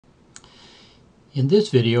In this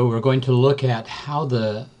video, we're going to look at how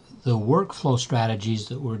the workflow strategies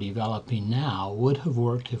that we're developing now would have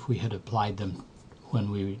worked if we had applied them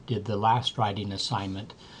when we did the last writing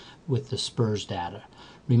assignment with the SPURS data.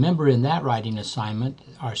 Remember, in that writing assignment,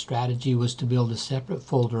 our strategy was to build a separate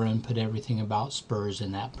folder and put everything about SPURS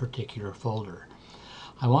in that particular folder.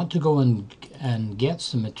 I want to go and get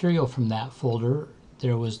some material from that folder.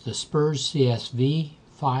 There was the SPURS CSV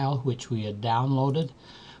file which we had downloaded.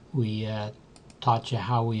 We taught you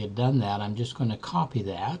how we had done that. I'm just going to copy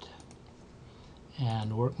that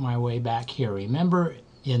and work my way back here. Remember,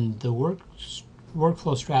 in the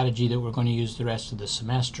workflow strategy that we're going to use the rest of the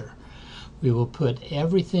semester, we will put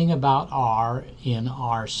everything about R in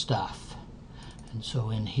R stuff. And so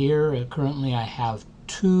in here, currently I have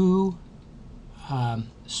two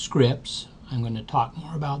scripts. I'm going to talk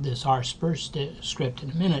more about this R SPURS script in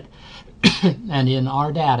a minute. And in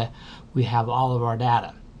our data, we have all of our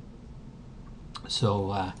data.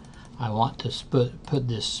 So I want to put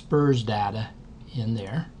this SPURS data in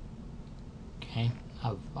there. Okay,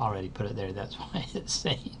 I've already put it there. That's why it's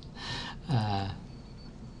saying that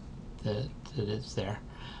it's there.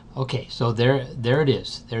 Okay, so there it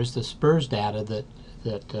is. There's the SPURS data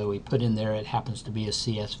that we put in there. It happens to be a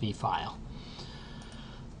CSV file.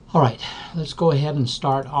 All right, let's go ahead and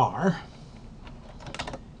start R.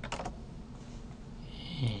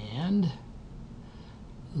 And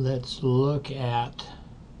let's look at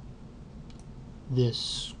this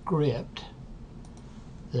script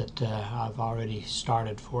that I've already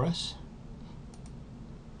started for us.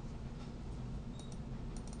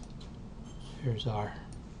 Here's our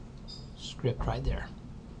script right there.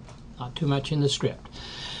 Not too much in the script.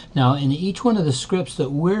 Now, in each one of the scripts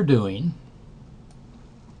that we're doing,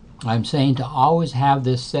 I'm saying to always have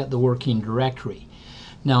this set the working directory.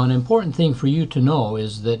 Now, an important thing for you to know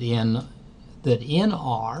is that in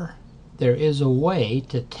R, there is a way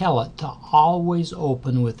to tell it to always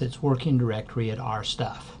open with its working directory at R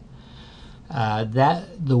stuff.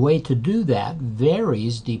 The way to do that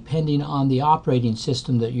varies depending on the operating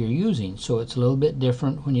system that you're using. So it's a little bit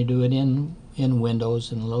different when you do it in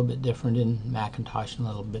Windows, and a little bit different in Macintosh, and a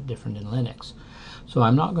little bit different in Linux. So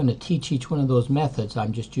I'm not going to teach each one of those methods.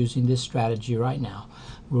 I'm just using this strategy right now.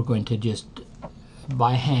 We're going to just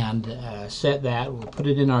by hand set that. We'll put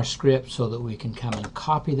it in our script so that we can come and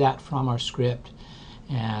copy that from our script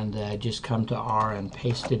and just come to R and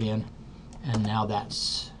paste it in, and now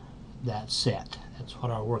that's set. That's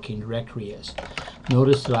what our working directory is.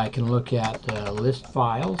 Notice that I can look at list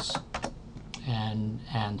files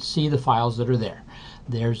and see the files that are there.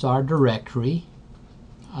 There's our directory,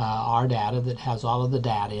 our data that has all of the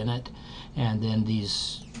data in it, and then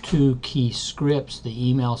these two key scripts, the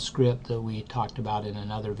email script that we talked about in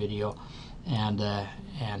another video, and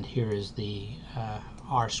here is the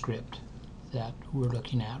R script that we're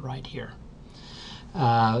looking at right here.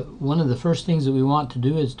 One of the first things that we want to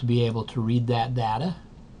do is to be able to read that data.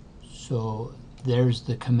 So there's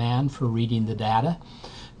the command for reading the data.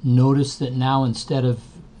 Notice that now instead of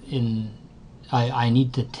I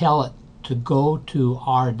need to tell it to go to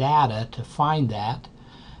our data to find that,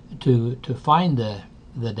 to find the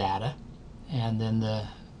data, and then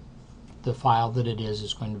the file that it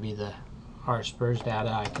is going to be the R SPURS data.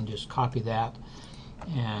 I can just copy that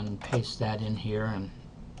and paste that in here, and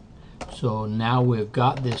so now we've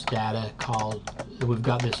got this data we've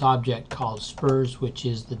got this object called SPURS, which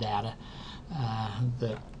is the data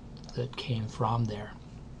that came from there.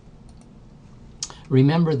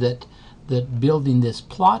 Remember that building this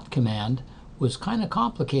plot command was kind of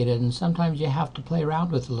complicated, and sometimes you have to play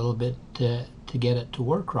around with it a little bit to get it to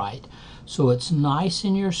work right. So it's nice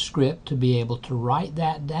in your script to be able to write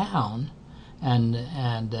that down and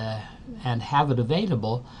have it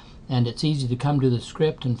available, and it's easy to come to the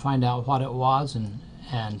script and find out what it was,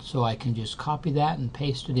 and so I can just copy that and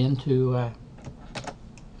paste it into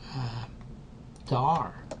to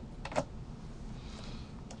R.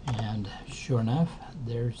 And sure enough,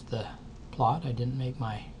 there's the plot. I didn't make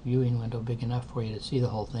my viewing window big enough for you to see the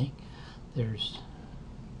whole thing.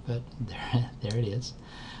 But there it is.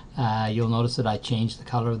 You'll notice that I changed the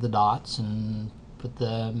color of the dots and put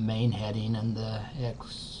the main heading and the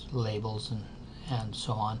X labels and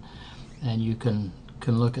so on. And you can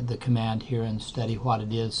look at the command here and study what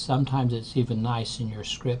it is. Sometimes it's even nice in your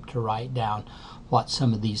script to write down what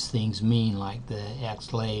some of these things mean, like the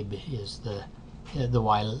X lab is the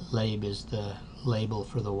Y lab is the label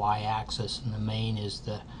for the y-axis, and the main is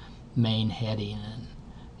the main heading,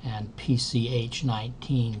 and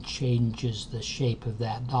PCH19 changes the shape of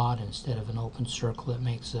that dot. Instead of an open circle, it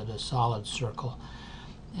makes it a solid circle,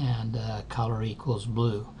 and color equals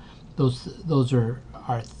blue. Those are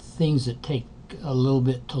things that take take a little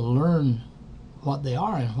bit to learn what they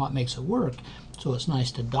are and what makes it work. So it's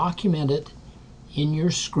nice to document it in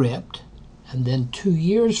your script, and then 2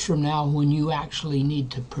 years from now, when you actually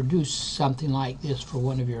need to produce something like this for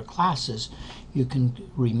one of your classes, you can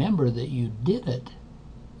remember that you did it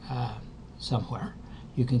somewhere.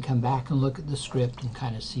 You can come back and look at the script and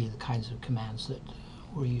kind of see the kinds of commands that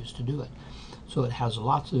were used to do it. So it has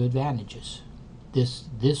lots of advantages. This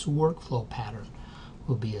workflow pattern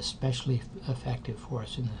will be especially effective for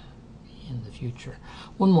us in the future.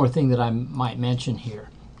 One more thing that I might mention here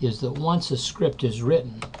is that once a script is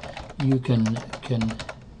written, you can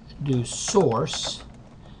do source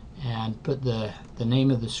and put the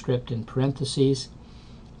name of the script in parentheses,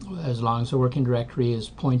 as long as the working directory is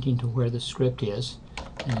pointing to where the script is.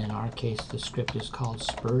 And in our case, the script is called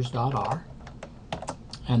spurs.r,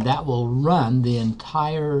 and that will run the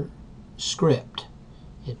entire script.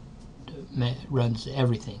 It runs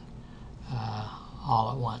everything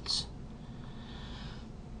all at once.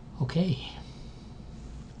 Okay,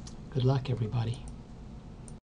 good luck everybody.